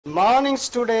Morning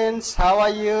students, how are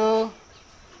you?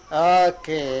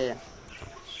 Okay.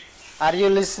 Are you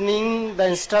listening the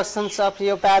instructions of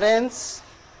your parents?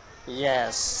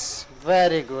 Yes.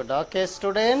 Very good. Okay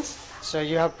students. So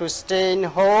you have to stay in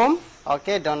home.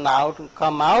 Okay, don't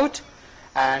come out.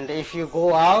 And if you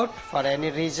go out for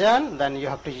any reason, then you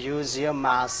have to use your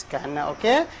mask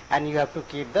and you have to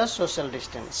keep the social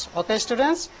distance. Okay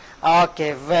students?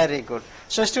 Okay, very good.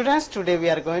 So students, today we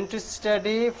are going to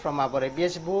study from our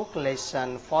EVS book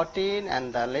lesson 14,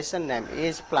 and the lesson name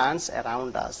is plants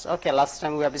around us. Okay, last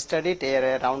time we have studied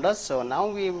air around us, so now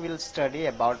we will study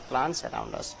about plants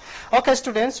around us. Okay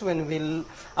students, when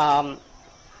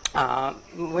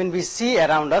we see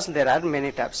around us, there are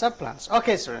many types of plants.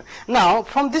 Okay students, now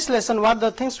from this lesson, what are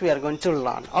the things we are going to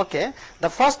learn? Okay, the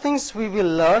first things we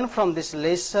will learn from this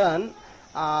lesson,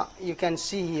 you can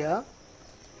see here.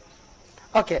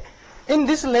 Okay, in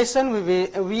this lesson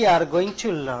we are going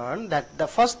to learn that the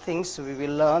first things we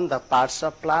will learn the parts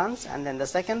of plants, and then the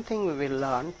second thing we will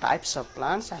learn types of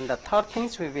plants, and the third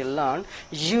things we will learn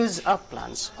use of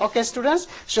plants. Okay students,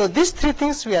 so these three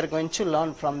things we are going to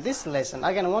learn from this lesson.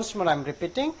 Again, once more I am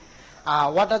repeating,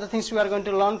 what are the things we are going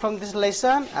to learn from this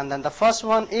lesson? And then the first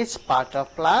one is part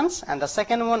of plants, and the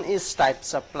second one is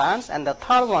types of plants, and the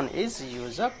third one is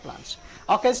use of plants.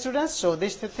 Okay students, so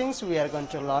these three things we are going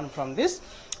to learn from this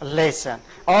lesson.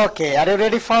 Okay, are you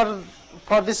ready for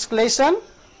this lesson?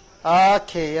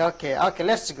 Okay,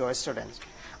 let's go students.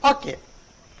 Okay,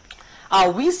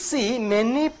 we see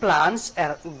many plants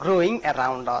are growing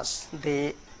around us.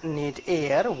 They need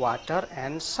air, water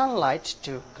and sunlight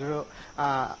to grow.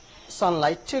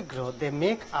 They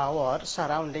make our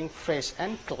surrounding fresh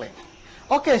and clean.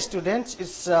 Okay students,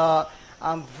 it's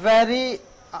very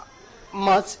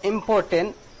much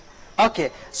important.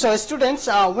 Okay, so students,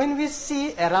 when we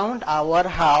see around our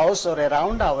house or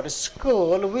around our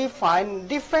school, we find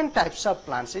different types of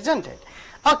plants, isn't it?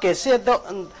 Okay, so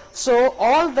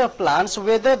all the plants,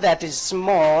 whether that is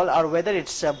small or whether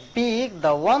it's big,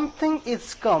 the one thing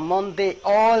is common: they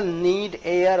all need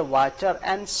air, water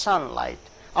and sunlight.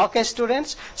 Okay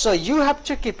students, so you have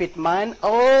to keep in mind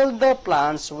all the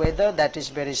plants, whether that is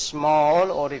very small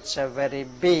or it's very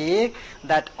big,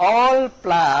 that all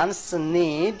plants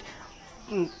need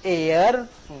air,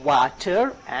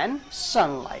 water and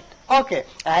sunlight. Okay,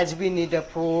 as we need a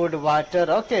food, water,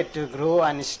 okay, to grow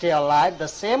and stay alive, the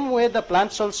same way the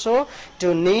plants also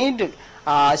to need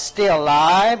stay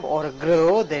alive or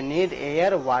grow, they need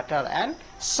air, water and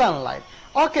sunlight.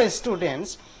 Okay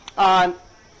students,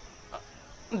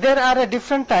 there are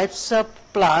different types of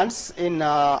plants in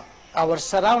our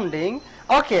surrounding.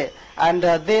 Okay, and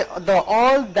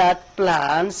all that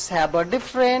plants have a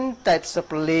different types of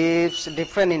leaves,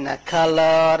 different in a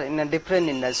color, different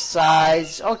in a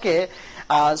size. Okay,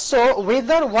 so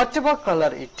whatever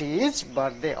color it is,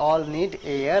 but they all need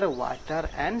air, water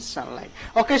and sunlight.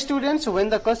 Okay students, when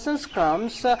the questions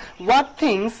comes, what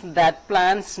things that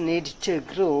plants need to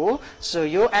grow, so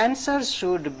your answer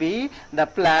should be the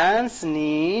plants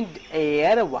need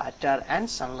air, water and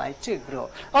sunlight to grow.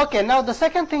 Okay, now the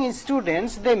second thing is,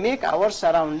 students, they make our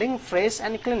surrounding fresh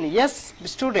and clean. Yes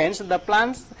students, the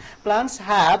plants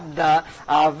have the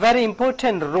very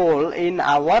important role in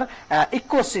our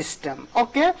ecosystem.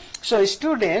 Okay, so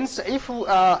students, if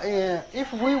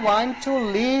we want to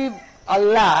live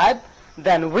alive,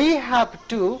 then we have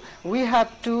to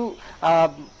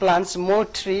plant more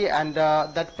tree, and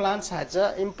that plants has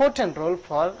an important role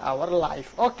for our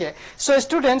life. Okay, so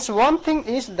students, one thing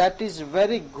is that is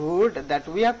very good that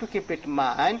we have to keep it in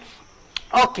mind.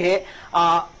 Okay,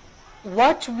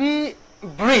 what we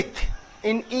breathe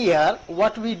in air,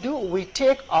 what we do, we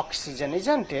take oxygen,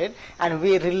 isn't it, and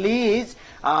we release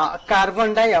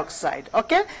carbon dioxide.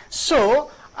 Okay, so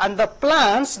and the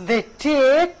plants, they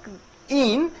take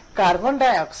in carbon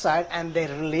dioxide and they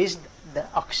release the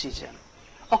oxygen.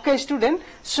 Okay student,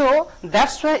 so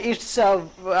that's why it's a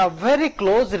very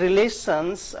close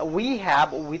relations we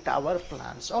have with our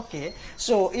plants. Okay,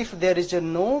 so if there is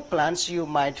no plants, you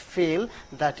might feel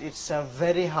that it's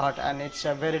very hot and it's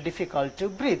very difficult to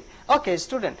breathe. Okay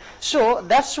student, so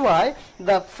that's why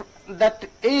the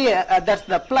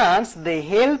plants, they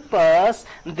help us,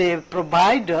 they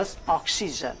provide us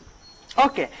oxygen.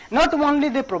 Okay, not only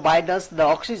they provide us the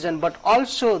oxygen, but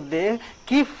also they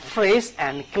keep fresh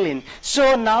and clean.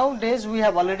 So nowadays we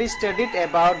have already studied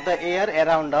about the air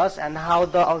around us and how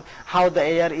the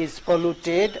air is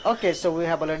polluted. Okay, so we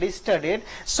have already studied.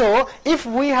 So if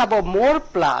we have more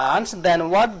plants, then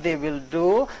what they will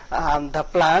do, the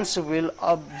plants will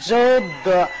absorb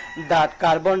that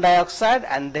carbon dioxide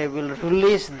and they will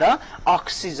release the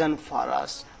oxygen for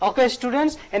us. Okay,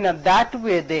 students, in that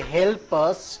way they help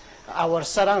us our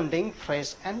surrounding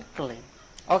fresh and clean.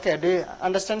 Okay, do you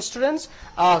understand, students?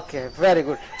 Okay, very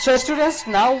good. So students,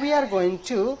 now we are going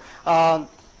to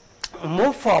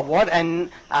move forward, and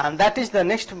that is the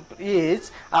next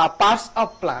is parts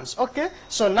of plants. Okay,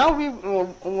 so now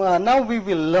we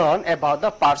will learn about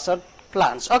the parts of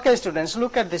plants. Okay, students,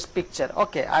 look at this picture.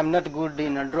 Okay, I'm not good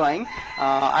in drawing.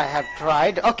 I have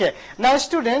tried. Okay, now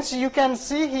students, you can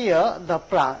see here the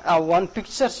plant, one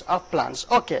pictures of plants.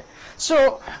 Okay,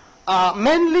 so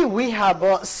mainly we have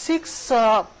 6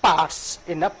 parts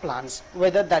in a plants,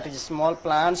 whether that is small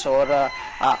plants or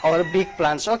big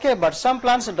plants. Okay, but some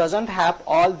plants doesn't have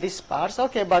all these parts.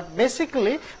 Okay, but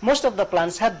basically most of the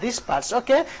plants have these parts.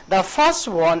 Okay, the first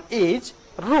one is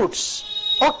roots.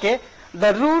 Okay,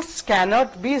 the roots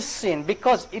cannot be seen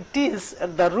because it is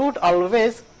the root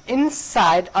always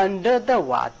inside under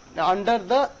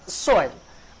the soil.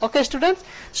 Okay, students,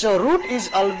 so root is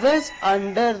always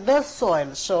under the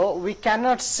soil, so we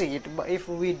cannot see it, but if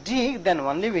we dig, then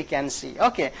only we can see.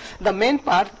 Okay, the main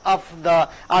part of the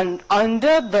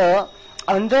under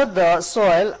the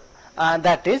soil,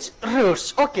 that is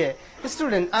roots. Okay,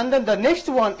 student, and then the next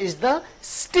one is the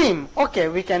stem. Okay,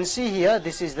 we can see here,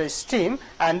 this is the stem,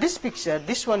 and this picture,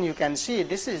 this one you can see,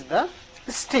 this is the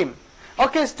stem.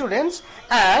 Okay, students,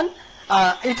 and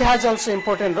it has also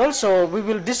important role, so we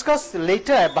will discuss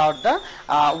later about the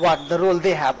what the role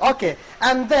they have. Okay,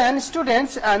 and then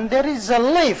students, and there is a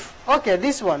leaf. Okay,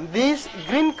 this one, these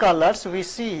green colors we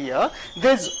see here,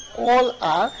 these all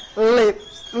are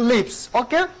leaves.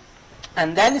 Okay,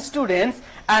 and then students,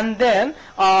 and then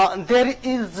there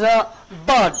is a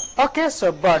bird. Okay,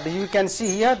 so bird, you can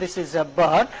see here, this is a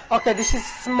bird. Okay, this is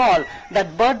small.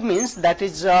 That bird means that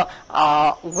is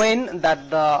when that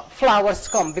the flowers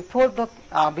come, before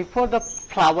the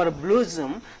flower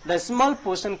blossom, the small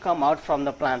portion come out from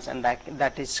the plants, and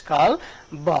that is called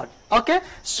bud. Okay,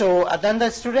 so then the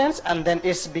students, and then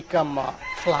it's become a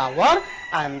flower,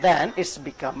 and then it's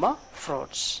become a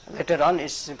fruits. Later on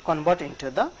it's convert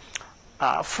into the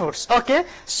fruits. Okay,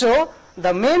 so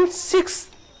the main 6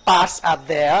 parts are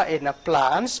there in a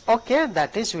plants. Okay,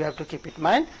 that is, we have to keep it in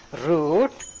mind: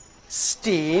 root,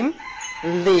 stem,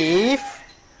 leaf,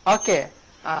 okay,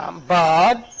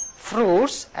 bud,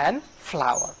 fruits, and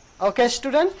flower. Okay,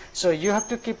 students, so you have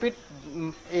to keep it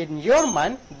in your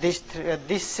mind, these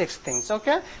 6 things.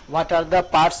 Okay, what are the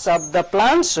parts of the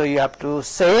plant? So you have to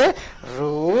say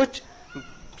root,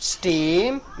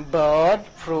 stem, bud,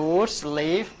 fruits,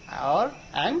 leaf,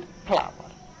 and flower.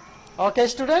 Okay,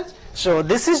 students, so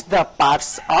this is the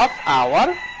parts of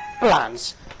our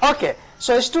plants. Okay,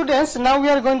 so students, now we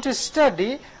are going to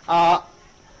study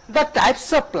the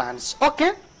types of plants.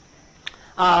 Okay,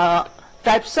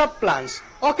 types of plants.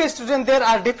 Okay, students, there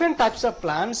are different types of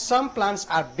plants. Some plants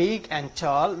are big and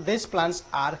tall. These plants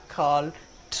are called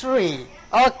tree.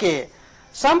 Okay,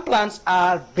 some plants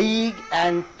are big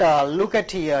and tall. Look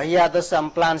at here. Here are the some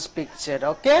plants pictured.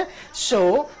 Okay,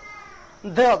 so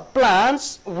the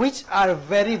plants which are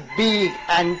very big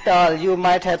and tall, you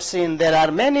might have seen there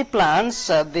are many plants.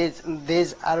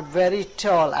 These are very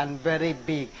tall and very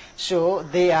big, so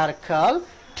they are called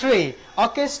tree.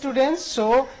 Okay, students,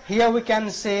 so here we can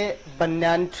say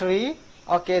banyan tree.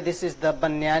 Okay, this is the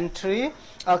banyan tree.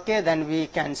 Okay, then we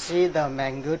can see the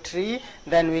mango tree,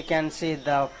 then we can see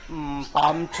the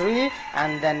palm tree,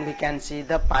 and then we can see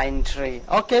the pine tree.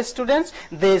 Okay, students,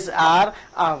 these are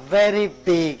very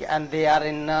big, and they are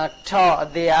in tall.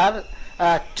 They are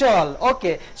tall.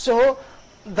 Okay, so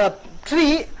the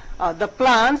tree, the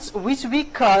plants which we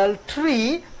call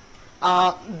tree,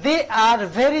 they have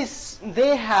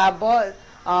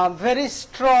a very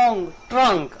strong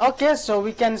trunk. Okay, so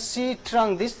we can see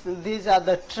trunk. These are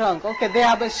the trunk. Okay, they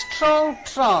have a strong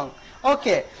trunk.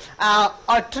 Okay,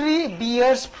 a tree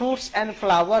bears fruits and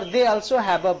flower. They also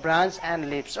have a branch and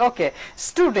leaves. Okay,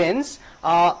 students,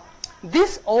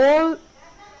 these all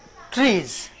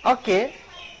trees. Okay,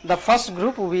 the first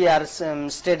group we are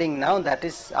studying now, that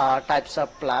is types of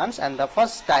plants, and the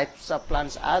first types of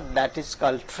plants are, that is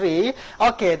called tree.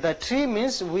 Okay, the tree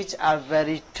means which are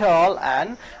very tall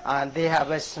and they have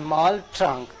a small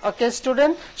trunk. Okay,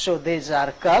 student, so these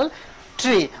are called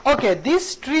tree. Okay,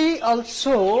 this tree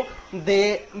also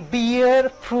they bear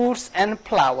fruits and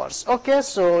flowers. Okay,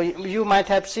 so you might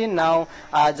have seen now,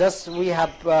 just we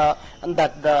have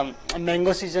that the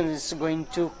mango season is going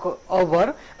to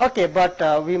over. Okay,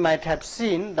 but we might have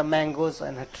seen the mangoes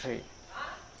on a tree.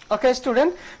 Okay,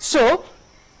 student, so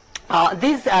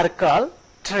these are called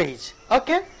trees.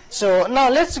 Okay, so now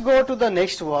let's go to the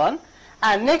next one,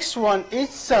 and next one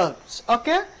is shrubs.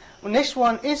 Okay, next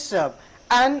one is shrub,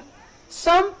 and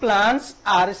some plants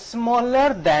are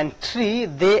smaller than tree,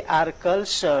 they are called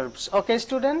shrubs. Okay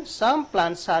students, some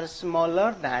plants are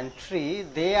smaller than tree,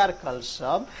 they are called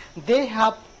shrub. They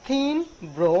have thin,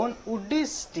 brown, woody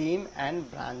stem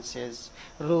and branches.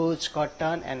 Rose,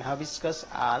 cotton and hibiscus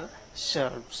are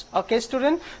shrubs. Okay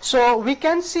student, so we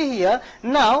can see here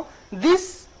now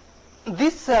these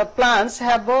plants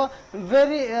have a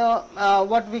very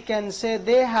what we can say,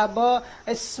 they have a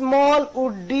small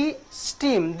woody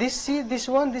stem. This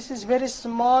is very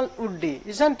small woody,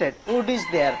 isn't it? Wood is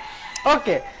there.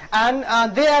 Okay, and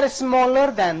they are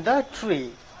smaller than the tree.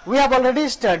 We have already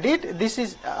studied this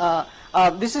is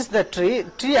the tree.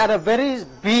 Tree are very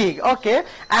big. Okay,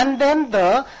 and then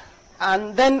the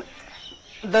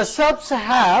shrubs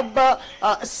have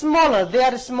smaller. They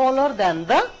are smaller than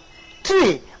the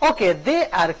tree. Okay, they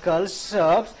are called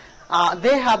shrubs.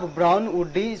 They have brown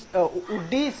woody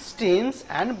stems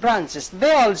and branches.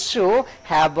 They also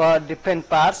have different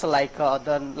parts like a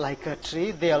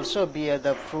tree. They also bear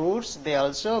the fruits. They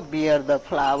also bear the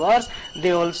flowers.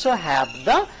 They also have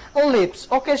the leaves.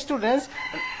 Okay, students,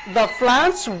 the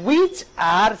plants which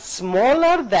are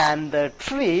smaller than the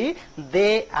tree,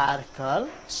 they are called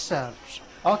shrubs.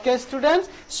 Okay, students.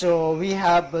 So we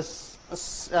have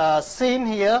seen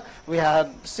here. We are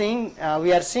seeing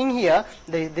here.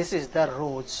 This is the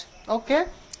rose. Okay,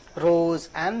 rose,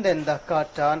 and then the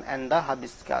cotton and the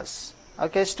hibiscus.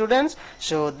 Okay, students.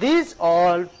 So these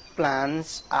all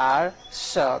plants are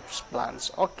shrubs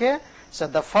plants. Okay. So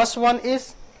the first one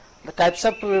is the types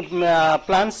of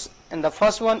plants, and the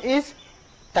first one is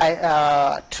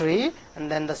tree,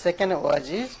 and then the second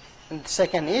is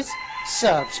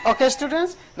shrubs. Okay,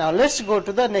 students. Now let's go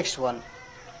to the next one.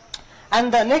 And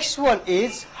the next one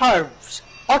is herbs.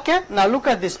 Okay, now look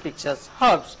at these pictures.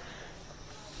 Herbs.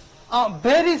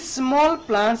 Very small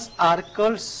plants are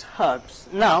called herbs.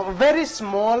 Now, very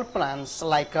small plants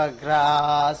like a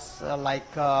grass,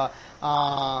 like a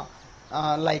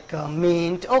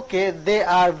mint. Okay, they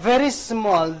are very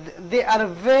small. They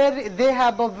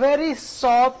have a very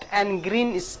soft and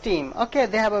green stem. Okay,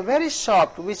 they have a very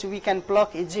soft, which we can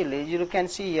pluck easily. You can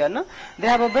see here, no? They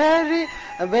have a very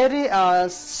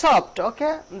soft.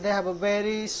 Okay, they have a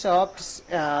very soft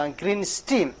green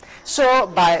stem.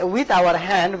 So with our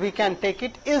hand we can take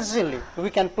it easily.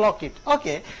 We can pluck it.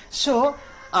 Okay, so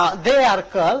they are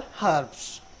called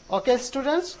herbs. Okay,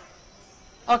 students.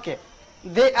 Okay.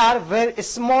 They are very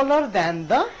smaller than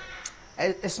the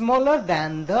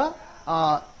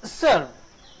shrub.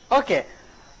 Okay,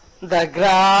 the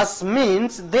grass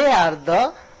means they are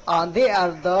the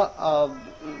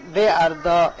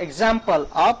example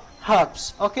of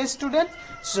herbs. Okay, students.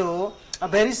 So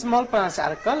very small plants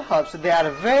are called herbs. They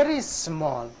are very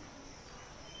small.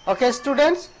 Okay,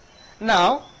 students.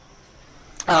 Now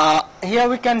here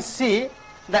we can see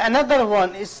the another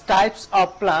one is types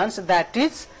of plants, that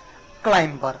is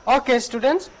climber. Okay,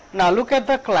 students, now look at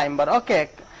the climber. Okay,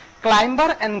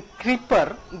 climber and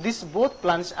creeper, these both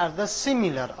plants are the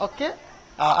similar. Okay,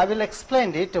 I will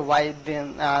explain it why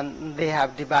they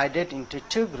have divided into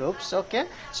two groups. Okay,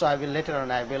 so I will later on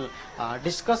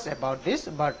discuss about this,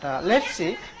 but let's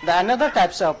see the another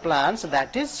types of plants,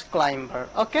 that is climber.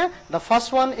 Okay, the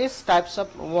first one is types of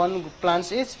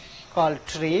plants is called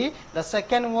tree, the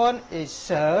second one is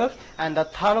shrub, and the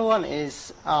third one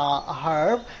is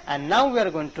herb, and now we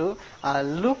are going to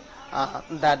look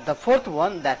that the fourth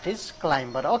one, that is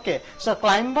climber. Okay, so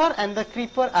climber and the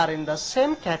creeper are in the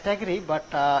same category, but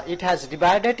it has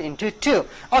divided into two.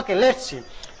 Okay, let's see.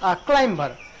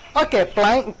 Climber. Okay,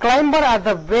 climber are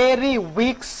the very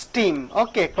weak stem.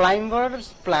 Okay, climber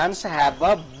plants have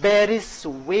a very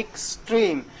weak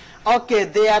stem. Okay,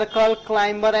 they are called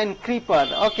climber and creeper.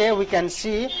 Okay, we can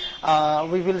see. I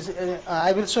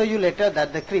will show you later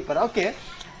that the creeper. Okay,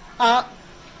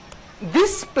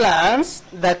 these plants,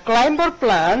 the climber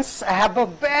plants, have a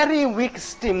very weak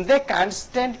stem. They can't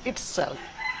stand itself.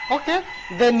 Okay,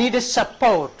 they need a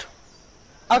support.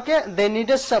 Okay, they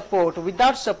need a support.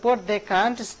 Without support, they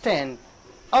can't stand.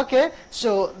 Okay,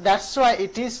 so that's why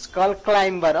it is called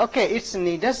climber. Okay, it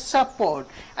needs a support,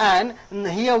 and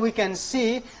here we can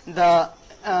see the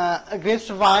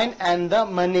grapevine and the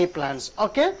money plants.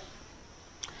 Okay,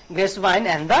 grapevine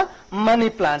and the money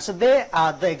plants, they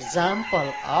are the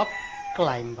example of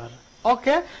climber.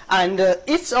 Okay, and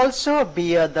it's also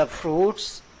bear the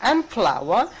fruits and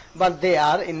flower, but they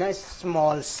are in a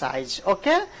small size.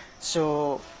 Okay,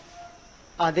 so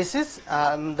this is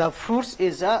the fruits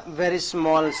is a very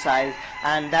small size,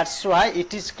 and that's why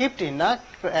it is kept in a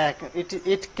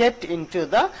it kept into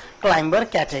the climber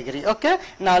category. Okay,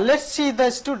 now let's see the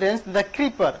students, the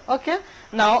creeper. Okay,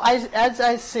 now as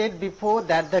I said before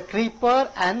that the creeper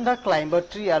and the climber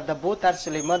tree are the both are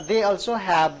slimmer. They also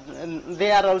have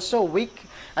they are also weak,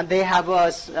 and they have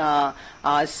a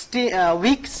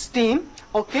weak stem.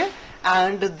 Okay,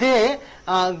 and they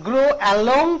grow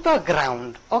along the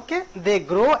ground. Okay, they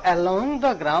grow along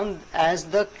the ground as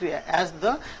the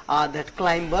that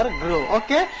climber grow.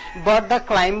 Okay, but the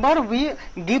climber we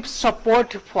give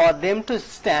support for them to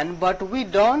stand, but we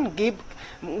don't give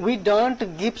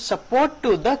support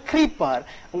to the creeper.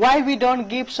 Why we don't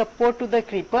give support to the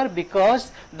creeper?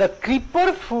 Because the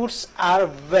creeper fruits are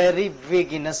very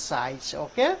big in a size.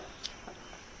 Okay,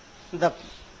 the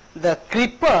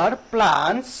creeper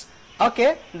plants,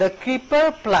 okay, the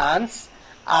creeper plants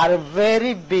are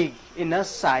very big in a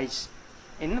size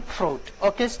in fruit.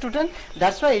 Okay, student,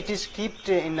 that's why it is kept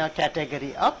in a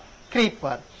category of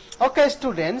creeper. Okay,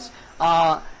 students,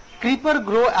 creeper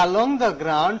grow along the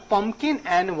ground. Pumpkin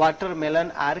and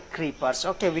watermelon are creepers.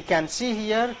 Okay, we can see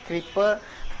here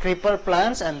creeper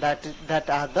plants, and that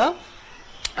are the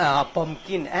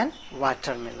pumpkin and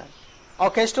watermelon.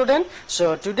 Okay, student,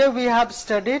 so today we have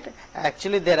studied,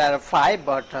 actually there are 5,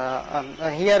 but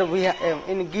here we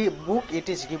in book it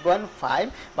is given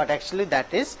 5, but actually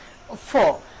that is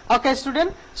 4. Okay,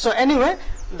 student, so anyway,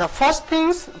 the first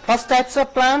types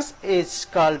of plants is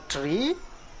called tree,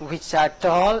 which are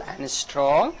tall and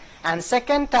strong, and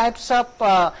second types of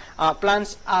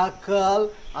plants are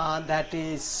called that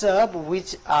is shrub,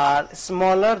 which are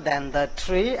smaller than the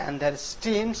tree, and their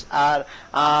stems are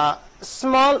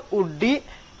small woody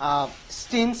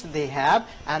stems they have.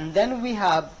 And then we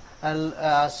have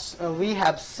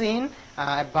seen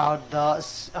about the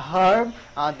herb.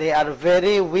 They are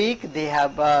very weak. They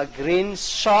have a green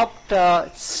soft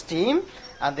stem.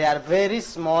 They are very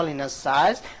small in a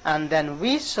size. And then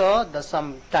we saw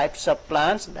some types of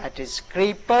plants, that is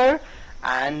creeper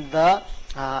and the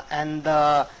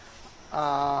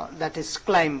that is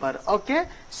climber. Okay,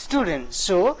 students,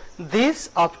 so this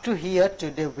up to here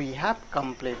today we have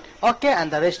complete. Okay,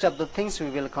 and the rest of the things we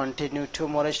will continue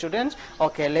tomorrow, students.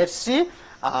 Okay, let's see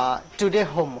today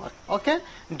homework. Okay,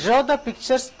 draw the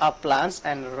pictures of plants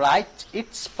and write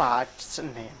its parts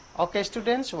name. Okay,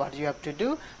 students, what you have to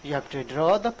do, you have to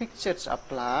draw the pictures of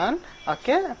plant.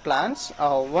 Okay, plants,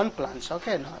 one plants.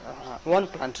 Okay, no, one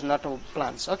plant, not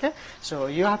plants. Okay, so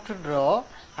you have to draw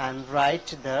and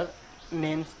write the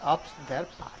names of their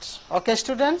parts. Okay,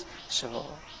 students, so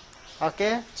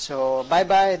okay, so bye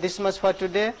bye, this much for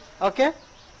today. Okay,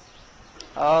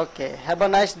 okay, have a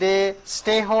nice day,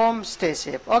 stay home, stay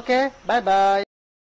safe. Okay, bye bye.